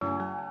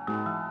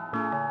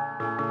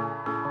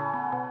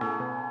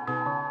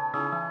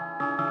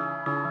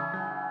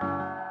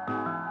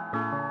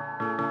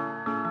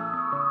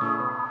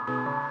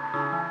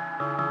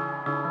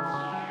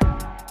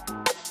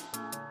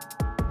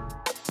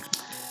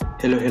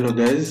Hello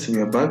guys, we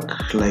are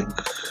back. Like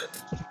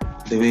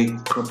the way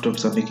crop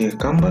tops are making a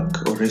comeback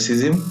or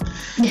racism.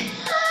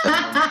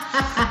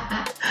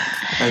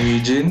 I'm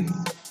Eugene.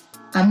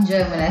 I'm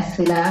Joy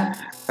Manasila.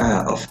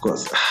 Of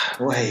course.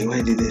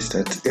 Why did they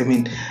start? I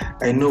mean,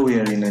 I know we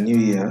are in a new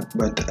year,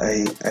 but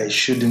I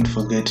shouldn't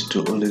forget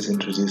to always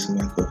introduce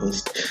my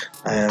co-host.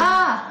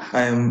 I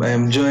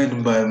am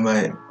joined by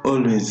my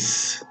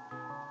always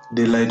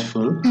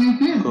delightful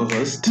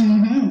co-host.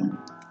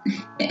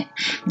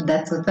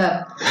 That's what's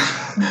up.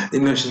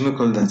 She's not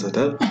called That's What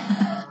Up.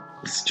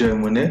 It's Joy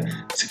Monet.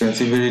 As you can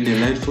see, very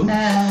delightful.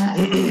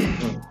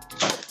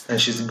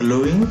 And she's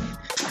glowing.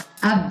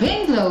 I've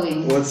been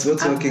glowing. What's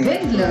working?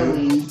 I've been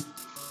glowing.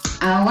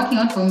 Working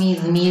out for me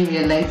is me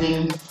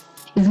realizing,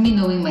 is me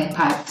knowing my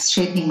path,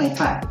 straightening my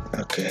path.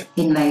 Okay.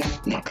 In life,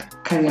 like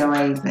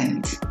career-wise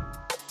and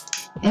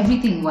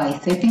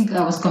everything-wise. I think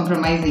I was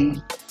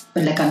compromising,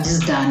 but like I'm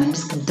just done.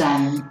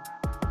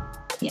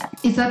 Yeah,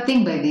 it's a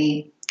thing by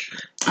the.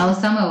 I was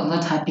somewhere I was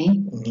not happy.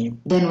 Mm-hmm.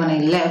 Then when I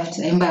left,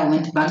 I remember I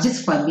went back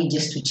just for a bit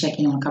just to check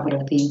in on a couple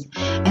of things.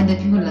 And the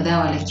people that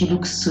were like, you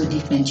look so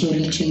different.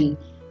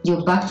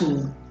 You're back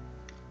to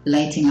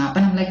lighting up.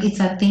 And I'm like, it's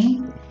a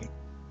thing.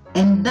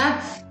 And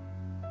that's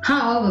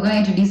how we're going to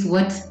introduce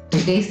what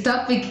today's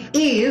topic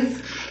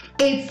is.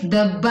 It's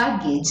the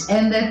baggage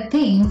and the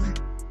things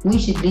we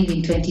should leave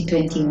in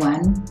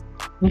 2021.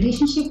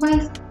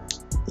 Relationship-wise?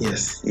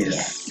 Yes.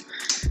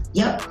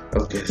 Yep.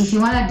 Okay. If you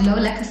want to glow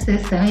like a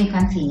sister, I know you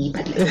can't see me,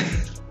 but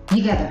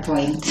you get the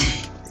point.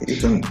 You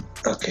can.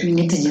 Okay. We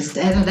need to just.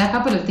 There are a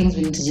couple of things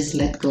we need to just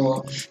let go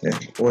of. Yeah.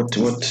 What's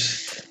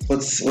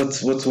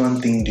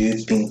one thing do you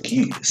think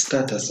you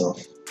start us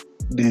off?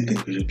 Do you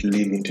think we should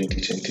leave in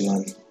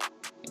 2021?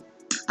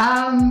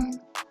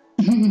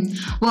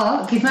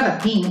 Well, okay, it's not a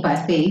thing per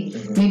se.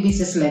 Mm-hmm. Maybe it's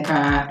just like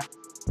a.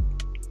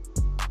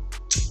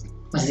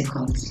 What's it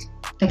called?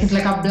 Like it's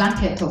like a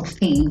blanket of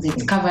things.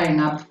 It's covering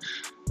up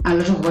a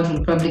lot of what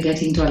we'll probably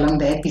get into along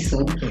the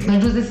episode. Mm-hmm. But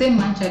it was the same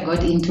mantra I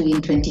got into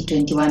in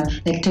 2021.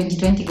 Like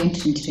 2020 going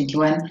to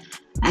 2021.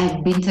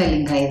 I've been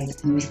telling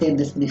guys, and we said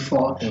this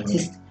before,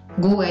 just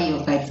go where your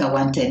vibes are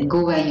wanted.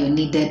 Go where you're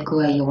needed. Go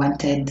where you're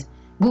wanted.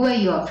 Go where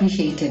you're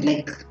appreciated.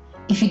 Like,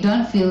 if you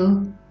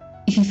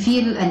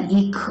feel an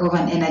ache of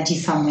an energy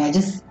somewhere,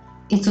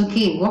 it's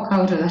okay. Walk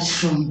out of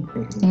that room.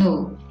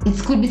 Mm-hmm. It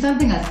could be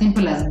something as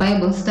simple as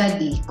Bible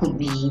study. It could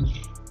be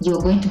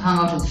you're going to hang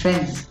out with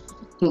friends.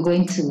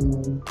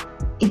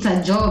 It's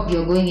a job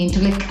you're going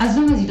into. Like, as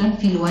long as you don't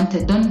feel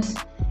wanted,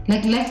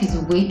 life is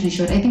way too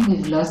short. I think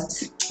we've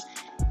lost,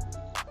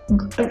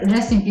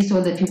 rest in peace to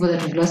all the people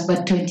that we've lost,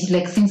 but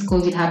since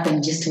COVID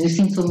happened, we've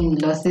seen so many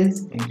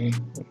losses. Mm-hmm.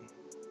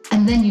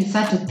 And then you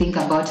start to think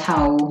about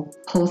how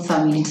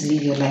wholesome you need to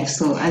live your life.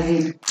 So, as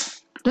in,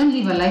 don't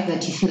live a life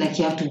that you feel like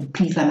you have to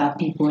please other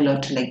people or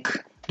to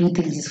do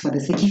things just for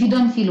the sake. If you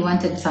don't feel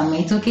wanted somewhere,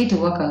 it's okay to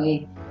walk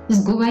away.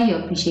 Just go where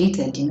you're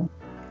appreciated,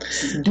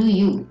 Just do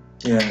you.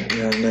 Yeah,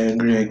 and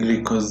I agree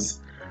because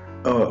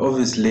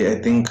obviously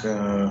I think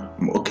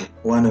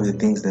one of the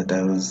things that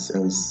I was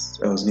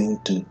going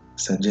to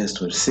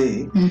suggest or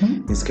say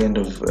is kind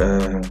of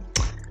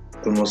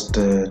almost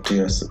to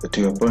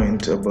your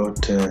point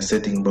about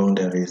setting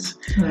boundaries,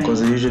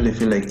 because I usually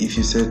feel like if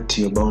you set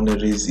your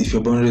boundaries, if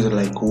your boundaries are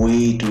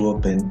way too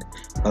open,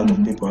 a lot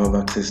of people have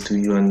access to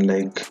you, and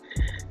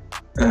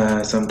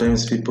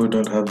sometimes people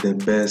don't have the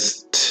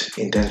best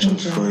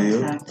intentions for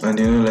you. And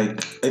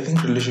I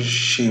think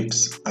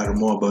relationships are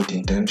more about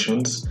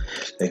intentions.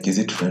 Is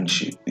it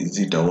friendship, is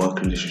it a work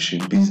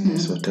relationship,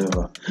 business,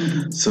 whatever.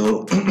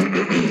 So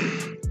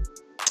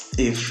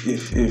if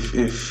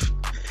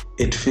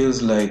it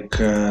feels like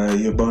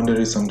your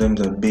boundaries sometimes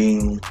are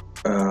being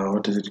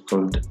violated.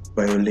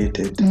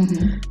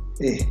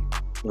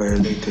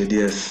 Violated,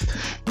 yes.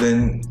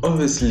 Then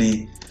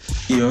obviously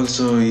you'll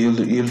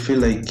feel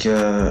like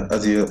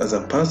as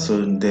a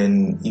person,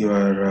 then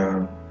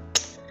you're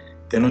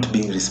not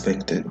being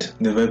respected.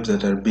 The vibes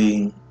that are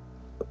being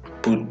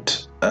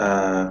put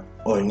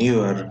on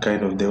you are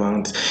kind of the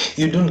ones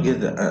you don't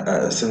get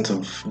a sense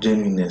of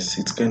genuineness.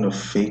 It's kind of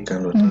fake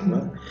and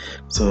whatever.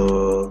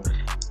 So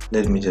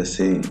let me just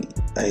say,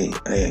 I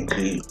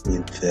agree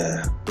with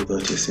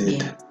what you said.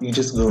 Yeah. You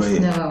just go away.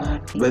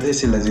 But they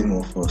si lazima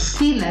uforce.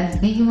 Si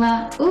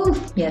lazima. Oh,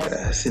 yes.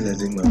 Si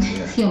lazima.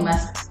 Yeah. You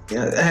must.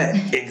 Yeah,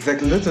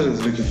 exactly. That's what I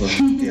was looking for.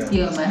 Yeah.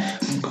 You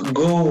must.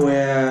 Go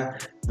where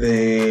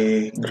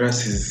the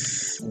grass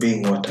is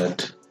being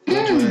watered.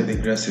 Not where the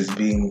grass is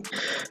greener.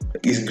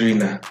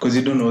 Because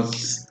you don't know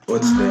what's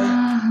there.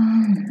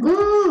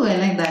 Ooh, I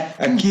like that.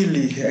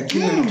 Akili to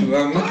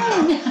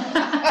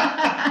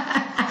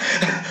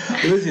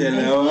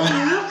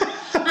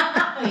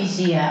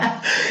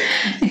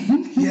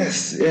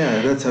Yes,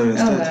 yeah, that's how we're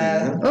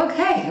starting.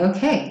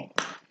 Okay.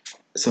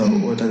 So,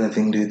 what other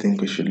thing do you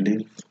think we should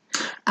leave?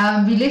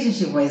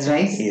 Relationship-wise,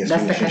 right? Yes,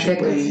 that's the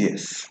category.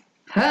 Yes.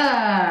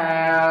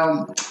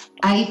 I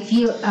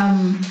feel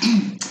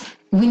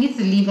we need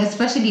to leave,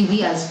 especially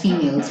we as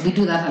females. We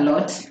do that a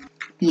lot.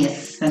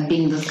 Yes, and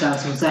being those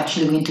girls who's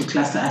actually going to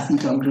cluster us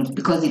into a group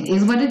because it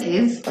is what it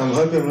is. I'm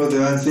happy I'm not the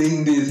one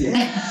saying this.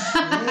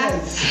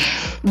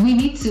 Yes. We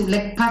need to,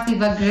 like,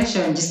 passive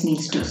aggression just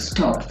needs to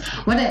stop.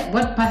 What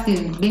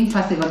being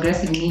passive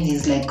aggressive means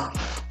is like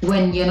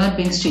when you're not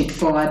being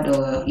straightforward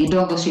or you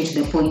don't go straight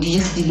to the point, you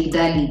just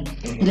dilly-dally,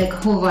 you like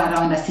hover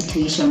around a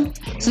situation.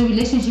 So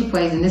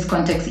relationship-wise in this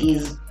context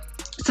is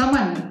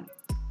someone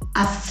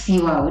asks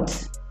you out,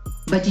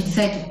 but you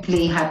decide to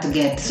play hard to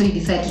get, so you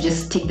decide to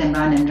just take them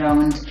round and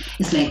round.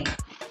 It's like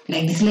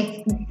this,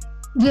 like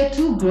we're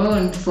too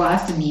grown for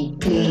us to be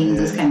playing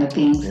those kind of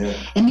things.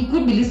 And you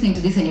could be listening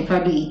to this and you're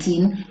probably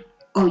 18,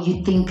 or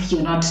you think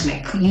you're not,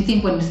 like you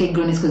think when we say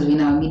grown is because we're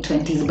in our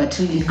mid-20s, but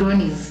really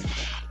grown is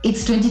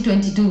it's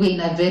 2022. We're in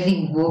a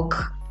very woke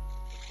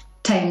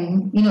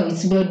time,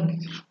 it's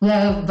we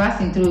are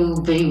passing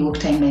through very woke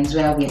timelines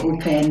where we're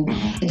open.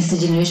 It's a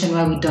generation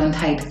where we don't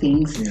hide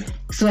things.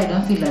 So I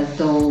don't feel as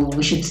though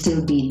we should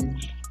still be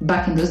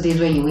back in those days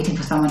where you're waiting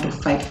for someone to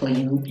fight for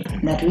you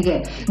that we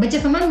get. But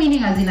just someone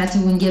meaning as in ati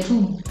uingia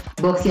tu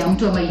box ya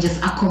mtu ama you just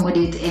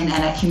accommodate and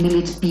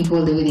accumulate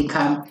people the way they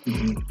come.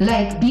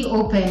 Like be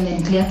open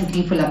and clear to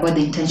people about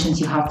the intentions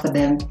you have for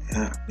them.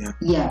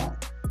 Yeah.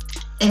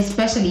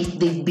 Especially if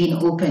they've been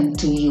open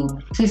to you.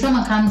 So if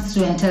someone comes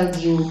through and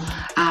tells you,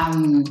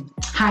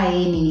 hi,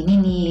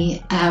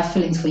 Nini, I have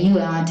feelings for you,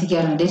 I want to take you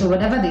out on a date, or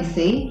whatever they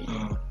say,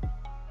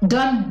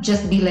 don't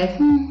just be like,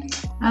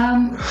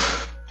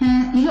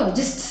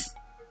 just,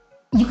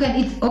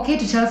 it's okay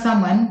to tell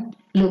someone,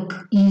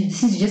 look,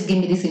 since you just gave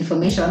me this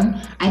information,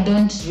 I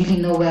don't really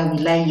know where we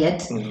lie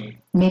yet.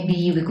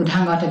 Maybe we could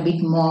hang out a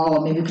bit more,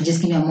 or maybe you could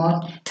just give me more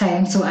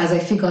time. So as I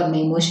figure out my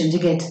emotions, you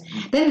get.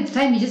 Then with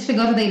time, you just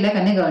figure out whether you like a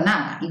nigga or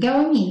not. You get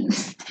what I mean?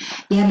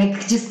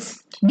 Like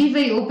just be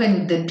very open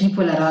with the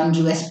people around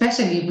you,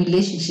 especially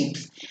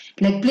relationships.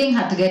 Like playing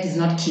hard to get is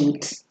not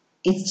cute.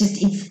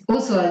 It's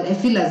also, I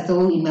feel as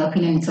though, in my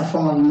opinion, it's a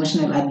form of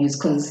emotional abuse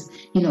because,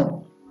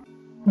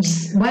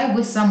 just why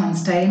waste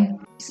someone's time?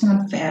 It's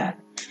not fair.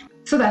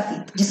 So that's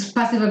it. Just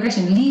passive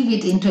aggression. Leave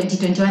it in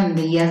 2021 and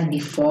the years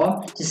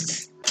before.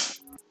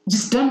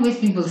 Just don't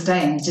waste people's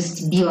time.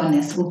 Just be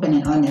honest, open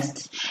and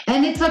honest.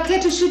 And it's okay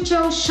to shoot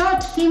your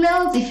shot,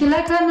 females, if you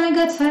like a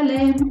nigga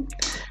talent.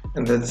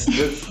 And that's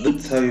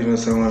how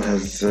someone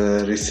has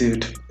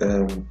received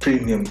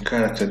premium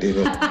character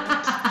development.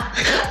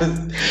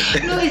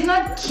 No, it's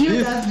not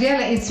cute.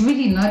 It's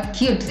really not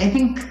cute. I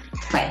think,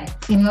 fine.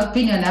 In my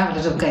opinion, I have a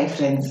lot of guy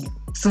friends.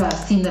 So I've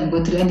seen them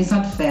go through, and it's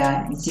not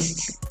fair. It's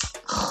just,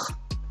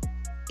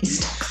 it's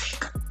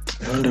toxic.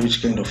 I wonder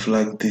which kind of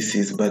flag this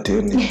is, but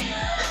only.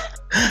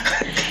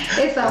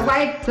 It's a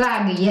white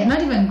flag,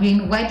 not even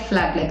green, white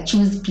flag, like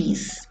choose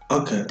peace.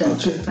 Okay. Don't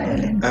choose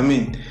violence. I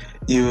mean,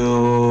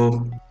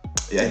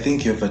 I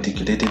think you've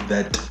articulated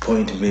that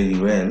point very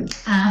well. To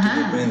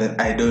the point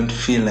that I don't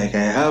feel like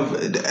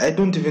I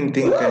don't even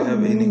think I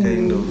have any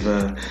kind of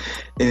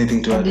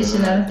anything to add.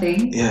 Additional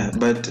thing. Yeah,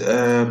 but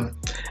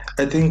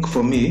I think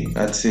for me,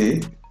 I'd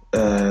say,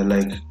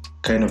 like,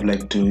 kind of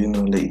like to,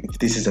 like, if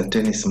this is a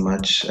tennis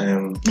match,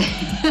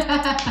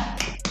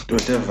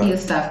 whatever.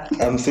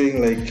 I'm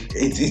saying, like,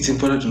 it's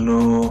important to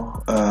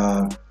know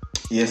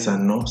yes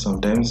and no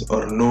sometimes,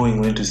 or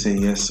knowing when to say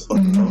yes or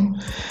no.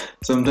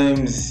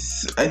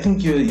 Sometimes I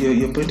think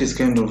your point is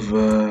kind of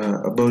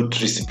about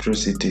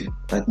reciprocity,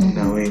 in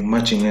a way,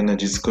 matching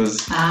energies.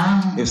 Because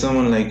if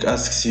someone like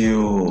asks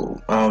you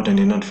out and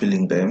you're not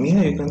feeling them,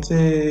 you can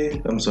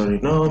say I'm sorry,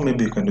 no,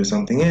 maybe you can do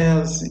something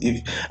else.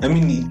 It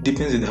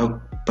depends on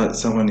how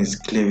someone is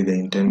clear with their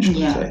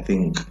intentions. I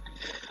think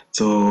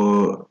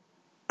so.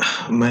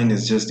 Mine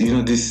is just,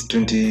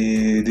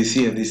 this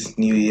year, this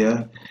new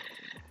year,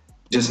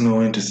 just know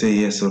when to say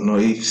yes or no.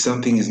 If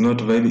something is not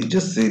vibing,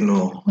 just say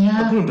no.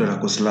 And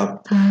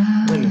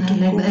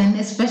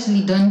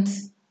especially don't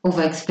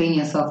over-explain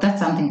yourself. That's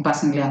something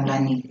personally I'm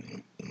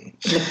learning.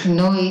 Like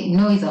no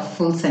is a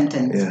full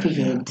sentence,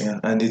 period.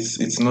 Yeah, and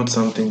it's not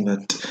something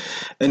that,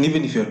 and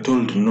even if you're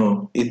told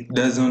no, it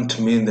doesn't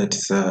mean that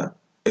it's a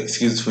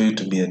excuse for you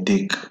to be a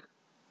dick.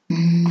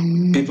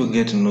 People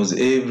get no's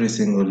every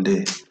single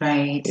day.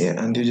 Right.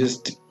 Yeah, and you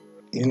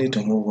need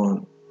to move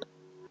on.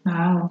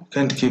 Wow. You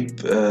can't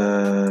keep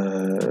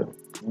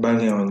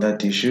banging on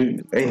that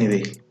issue.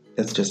 Anyway,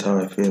 that's just how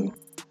I feel.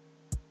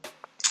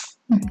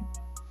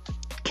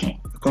 Okay.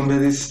 Compare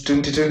this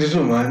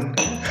 2022, man.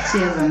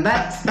 Cheers on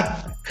that.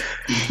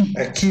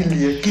 I kill.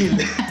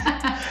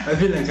 I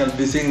feel like I'll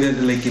be saying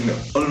that like in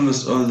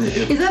almost all the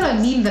episodes. Is that a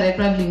meme that I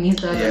probably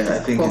missed out on? I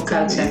think pop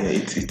culture?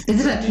 Is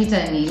it a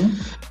Twitter meme?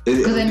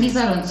 Because I missed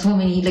out on so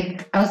many.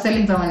 Like I was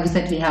telling someone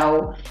recently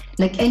how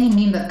like any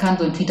meme that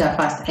comes on Twitter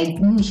first, I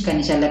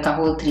shikanisha like a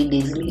whole 3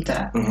 days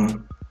later.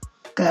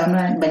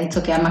 But it's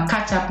okay. I'm gonna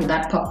catch up with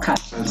that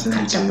podcast. I'll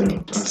send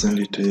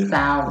it to you.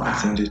 I'll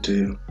send it to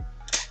you.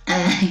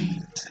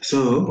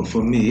 So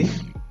for me,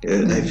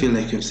 I feel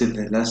like you've said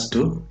the last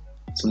two.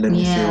 So let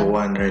me say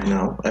one right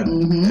now.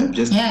 You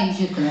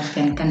should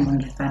understand.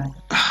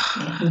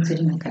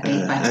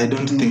 I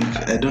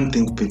don't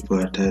think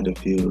people are tired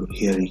of you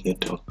hearing you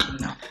talk.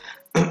 No.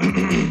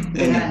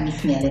 They're gonna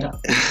miss me a little.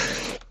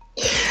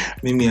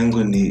 Mimi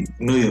yangu ni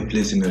know your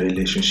place in a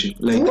relationship.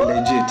 Like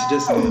legit,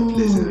 just know your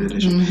place in a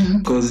relationship.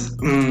 Because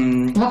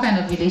What kind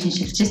of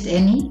relationships? Just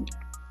any?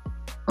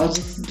 Or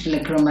just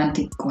like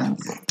romantic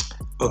ones?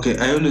 okay,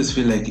 I always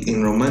feel like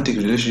in romantic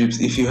relationships,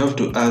 if you have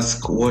to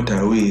ask what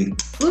are we,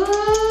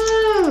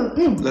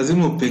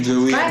 lazima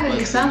upige we are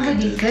Finally,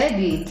 somebody vaccinated. said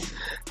it.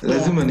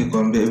 Lazima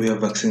nikwambie we are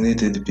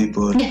vaccinated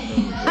people.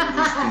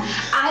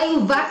 Are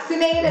you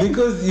vaccinated?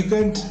 Because you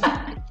can't.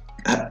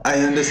 I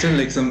understand,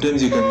 like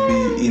sometimes you can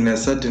be in a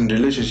certain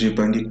relationship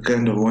and you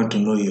kind of want to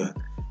know your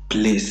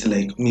place,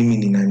 like mimi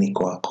ni nani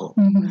kwako.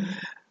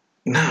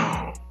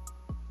 Now,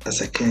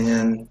 as a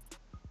Kenyan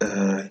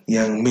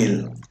young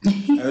male,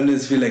 I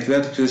always feel like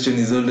that question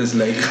is always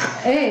like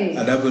Hey.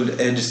 a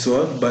double-edged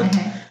sword, but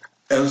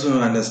I also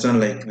understand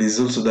like there's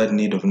also that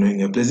need of knowing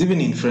your place, even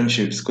in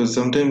friendships, because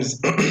sometimes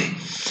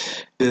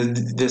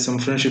there's some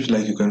friendships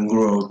like you can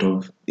grow out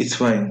of. It's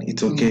fine,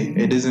 it's okay.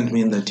 It doesn't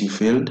mean that you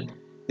failed.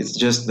 It's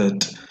just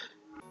that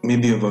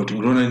maybe you've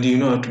outgrown,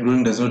 and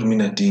outgrowing does not mean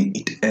that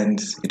it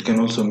ends. It can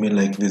also mean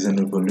like there's an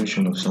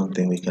evolution of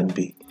something. We can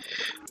be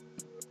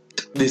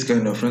this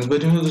kind of friends,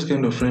 but those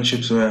kind of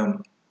friendships where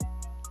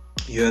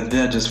you are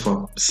there just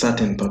for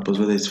certain purpose,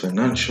 whether it's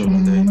financial,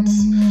 whether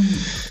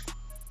it's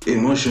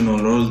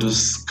emotional, all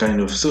those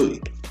kind of. So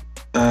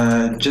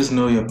just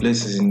know your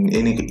places in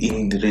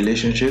the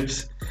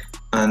relationships,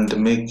 and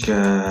make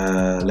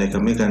a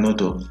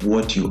note of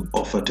what you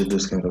offer to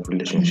those kind of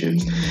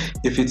relationships.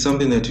 If it's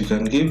something that you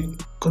can give,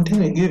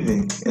 continue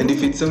giving, and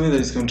if it's something that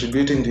is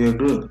contributing to your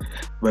growth.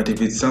 But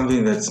if it's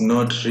something that's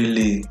not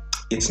really,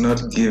 it's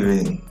not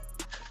giving.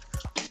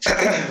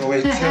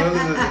 Wait, it's not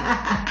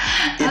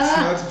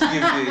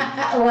giving.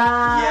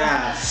 Wow.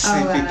 Yeah,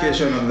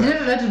 simplification of that. You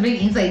don't know how to bring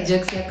inside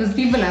jokes here because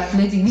people are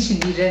floating. This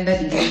should be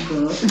rendered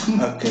illegal.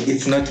 Okay,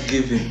 it's not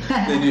giving.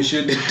 Then you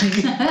should.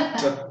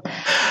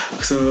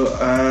 So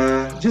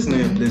just know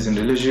your place in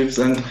relationships,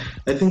 and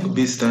I think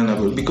be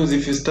standable, because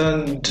if you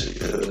stand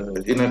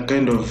in a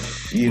kind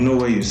of, you know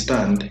where you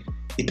stand,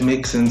 it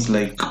makes sense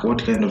like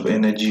what kind of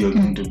energy you're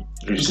going to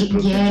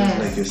reciprocate, just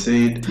like you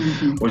said,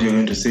 what you're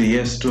going to say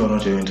yes to or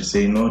not you're going to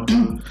say no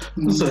to.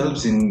 Also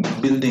helps in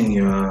building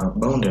your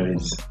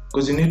boundaries,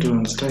 because you need to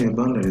understand your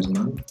boundaries,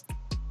 man.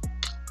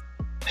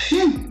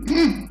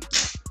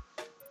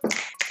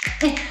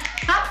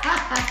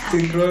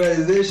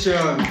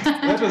 Synchronization.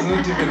 That was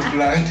not even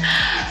planned.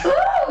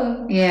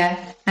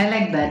 Yeah, I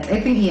like that.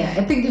 I think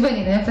even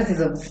in emphasis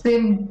of the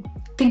same.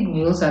 I think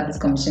we also had this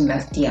conversation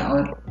last year,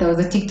 or there was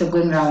a TikTok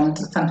going around,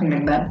 something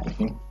like that,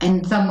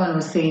 and someone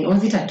was saying, or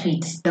was it a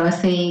tweet? They were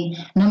saying,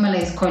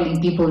 normalize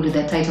calling people with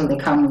the title they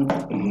come with.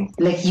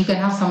 Like you can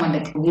have someone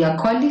like, we are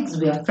colleagues,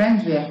 we are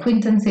friends, we are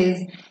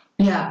acquaintances,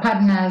 we are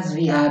partners,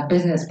 we are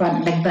business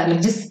partners, like that.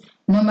 Like just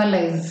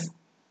normalize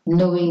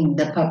knowing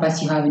the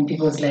purpose you have in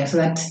people's lives, so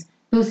that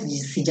people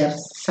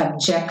just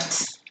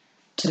subject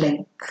to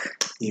like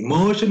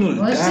emotional.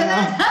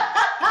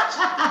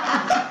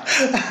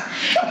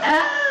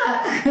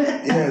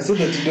 Yeah, so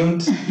that you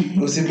don't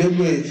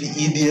usibebwe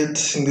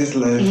idiot in this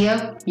life.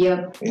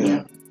 Yep.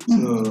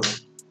 So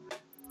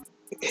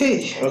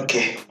hey,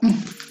 okay.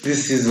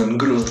 This season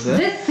growth.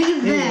 This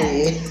season.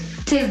 Hey.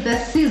 Tis the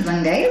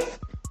season, guys.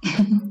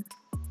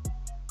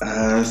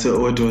 So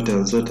what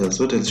else?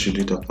 What else should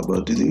we talk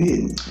about?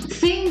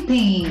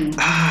 Simping.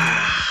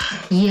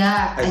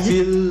 Yeah. I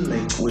feel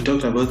like we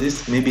talked about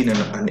this maybe in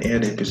an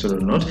aired episode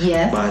or not.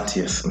 Yes. But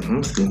yes,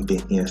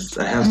 simping. Yes,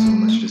 I have so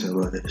much to say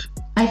about it.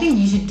 I think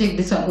you should take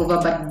this one over,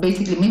 but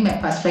basically, my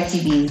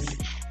perspective is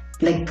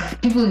like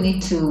people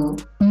need to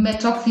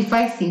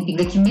detoxify simping.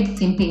 Like you make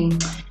simping.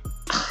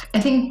 I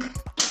think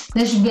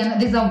there's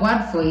a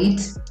word for it.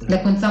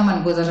 Like when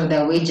someone goes out of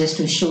their way just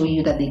to show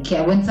you that they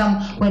care. When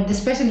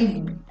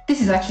especially this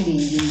is actually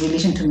in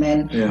relation to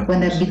men, when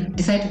they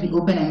decide to be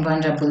open and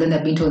vulnerable, then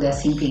they're being told they're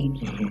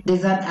simping.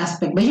 There's that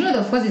aspect, but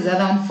of course, there's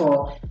other one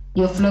for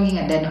you're flogging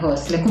a dead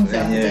horse. Like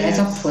I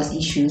talk force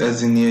issues.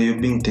 As in, you're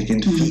being taken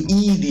to be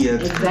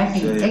idiot.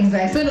 Exactly.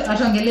 So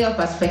at Angelea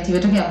perspective,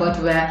 we're talking about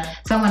where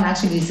someone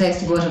actually decides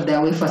to go out of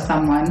their way for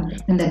someone,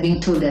 and they're being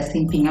told they're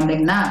simping. I'm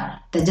like, nah,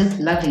 they're just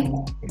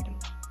loving.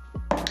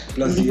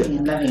 Plus,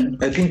 and loving.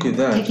 I think with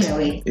that, take it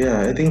away.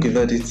 Yeah, I think with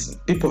that, it's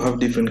people have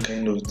different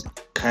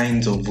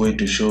kinds of way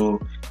to show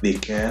they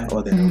care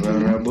or they're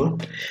vulnerable.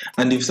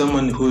 And if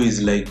someone who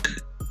is like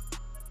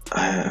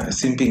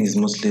simping is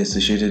mostly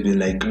associated with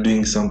like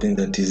doing something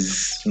that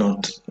is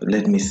not,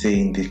 let me say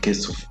in the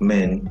case of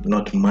men,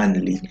 not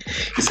manly.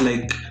 It's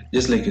like,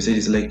 just like you said,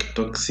 it's like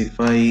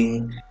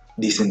toxifying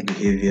decent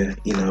behavior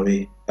in a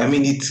way. I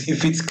mean,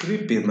 if it's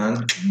creepy,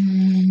 man.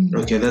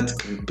 Okay, that's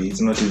creepy.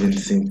 It's not even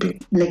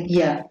simping. Like,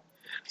 yeah.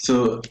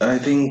 So I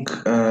think.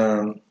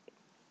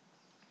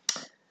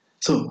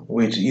 So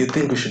wait, you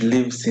think we should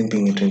leave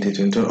simping in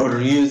 2020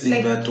 or using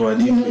like, that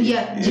word?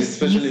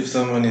 Especially if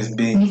someone is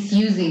being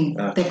misusing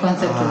the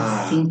concept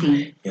of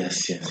simping.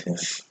 Yes.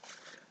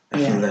 I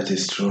feel that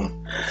is true.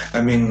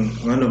 I mean,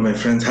 one of my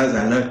friends has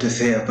a lot to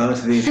say about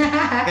this.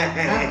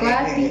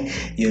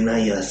 You know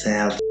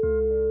yourself.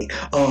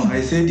 Oh,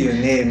 I said your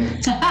name.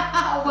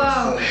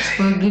 Wow.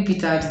 We'll bleep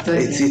it out.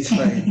 It's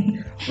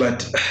fine.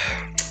 But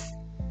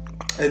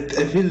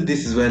I feel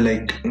this is why,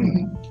 like,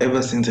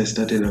 ever since I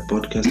started a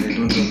podcast, I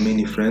don't have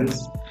many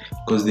friends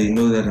because they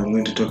know that I'm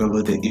going to talk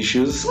about the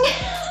issues.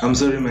 I'm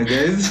sorry, my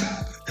guys.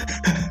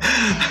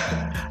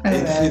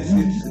 It's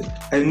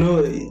I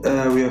know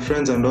we are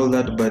friends and all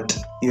that, but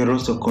you're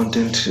also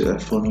content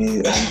for me.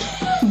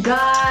 And God.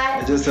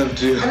 I just have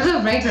to. I'm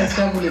so bright and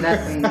struggle with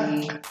that,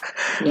 baby.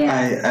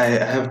 Yeah.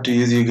 I have to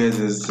use you guys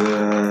as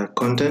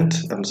content.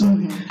 I'm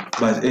sorry,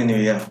 but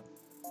anyway, yeah.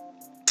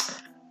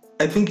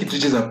 I think it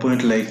reaches a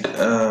point like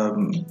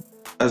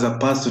as a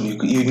person,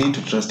 you need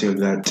to trust your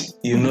gut.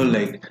 You know,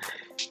 like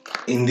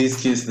in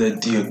this case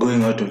that you're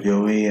going out of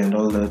your way and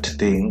all that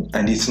thing,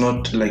 and it's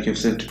not like you've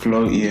said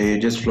you're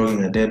just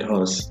flogging a dead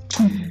horse.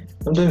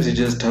 Sometimes you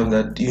just have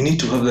that. You need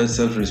to have that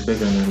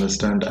self-respect and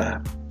understand.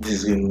 This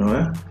is going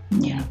nowhere.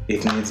 Yeah.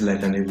 It needs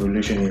like an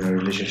evolution in a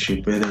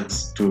relationship, whether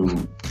it's to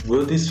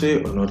go this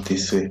way or not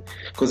this way.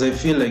 Because I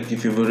feel like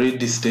if you've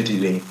already stated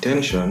the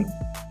intention,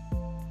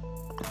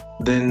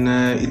 then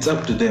it's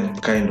up to them,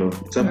 kind of.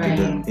 It's up to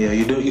them. Yeah,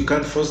 you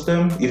can't force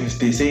them. If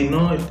they say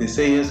no, if they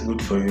say yes,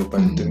 good for you.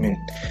 But I mean,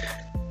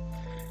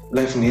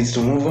 life needs to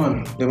move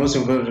on. The most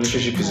important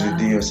relationship is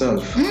with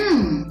yourself.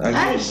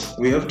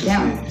 We have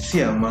to see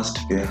a must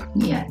there.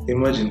 Yeah.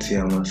 Imagine see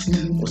a must.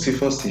 See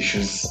first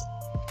issues.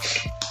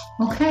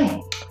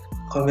 Okay.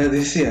 Come here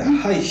this year.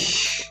 Hi.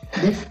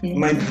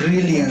 My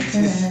brilliance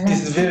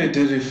is very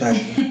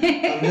terrifying.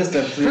 I'm just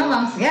afraid. No,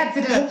 I'm scared.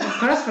 Sitting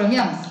across from you,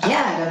 I'm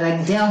scared. I'm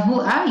like, damn, who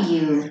are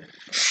you?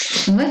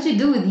 What you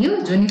do with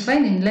you? When you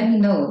find him, let me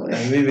know.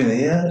 I'm even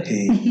here.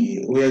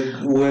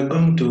 We're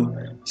going to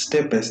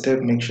step by step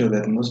make sure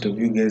that most of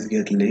you guys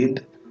get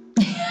laid.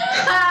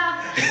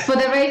 For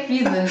the right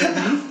reasons,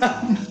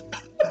 at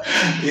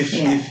least.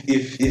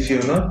 If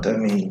you're not, I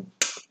mean,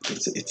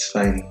 it's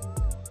fine.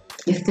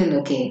 It's still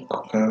okay.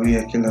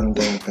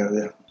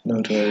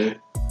 Don't worry.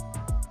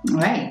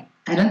 Right.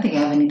 I don't think I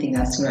have anything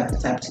else to wrap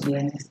it up, to be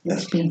honest.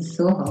 It's been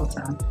so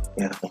wholesome.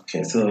 Yeah,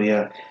 okay. So,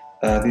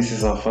 this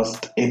is our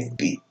first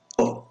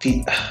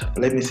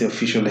let me say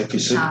official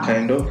episode,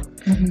 kind of.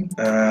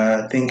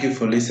 Thank you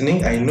for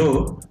listening. I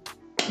know,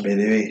 by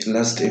the way,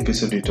 last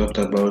episode we talked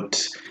about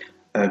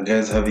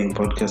guys having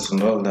podcasts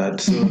and all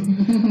that. So,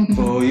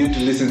 for you to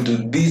listen to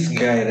this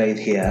guy right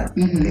here,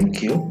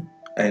 thank you.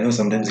 I know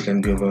sometimes it can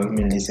be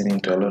overwhelming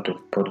listening to a lot of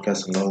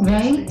podcasts and all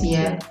that. Right?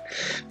 Yeah.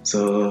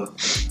 So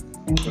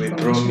we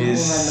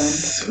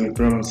promise,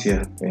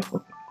 yeah.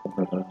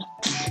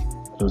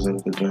 Those are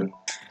good one.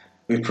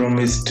 We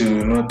promise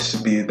to not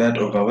be that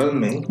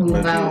overwhelming.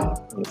 But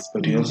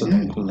we're also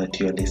thankful that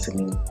you are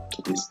listening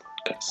to this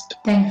podcast.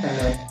 Thanks a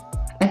lot.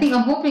 I think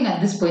I'm hoping at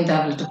this point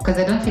because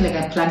I don't feel like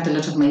I plugged a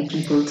lot of my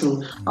people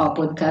to our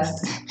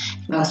podcast.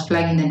 I was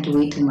plugging them to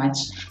way too much.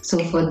 So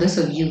for those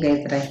of you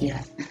guys that are here,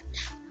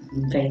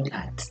 I'm very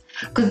glad.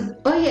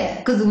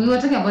 Because we were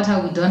talking about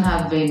how we don't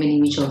have very many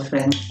mutual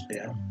friends.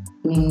 Yeah.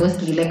 We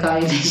mostly like our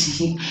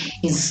relationship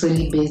is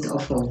solely based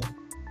off of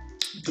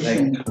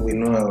like we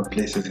know our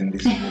places in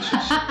this relationship.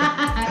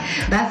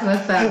 That's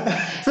what's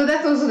up. So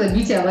that's also the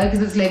beauty about it,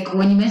 because it's like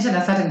when you mention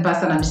a certain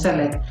person, I'm just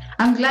like,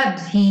 I'm glad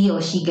he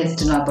or she gets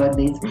to know about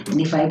this. And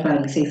if I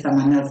probably say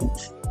someone else,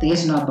 they get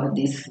to know about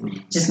this.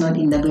 Just not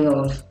in the way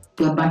of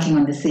you're banking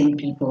on the same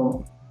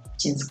people,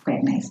 which is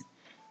quite nice.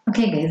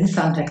 Okay, guys, this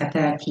sounds like a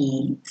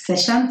therapy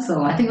session,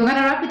 so I think we're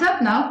gonna wrap it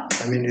up now.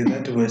 I mean, with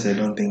that voice, I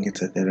don't think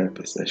it's a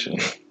therapy session.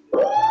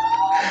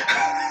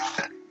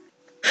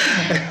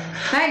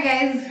 Bye,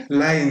 guys.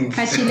 Lines.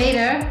 Catch you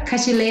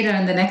later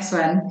on the next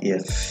one.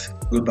 Yes.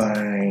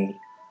 Goodbye.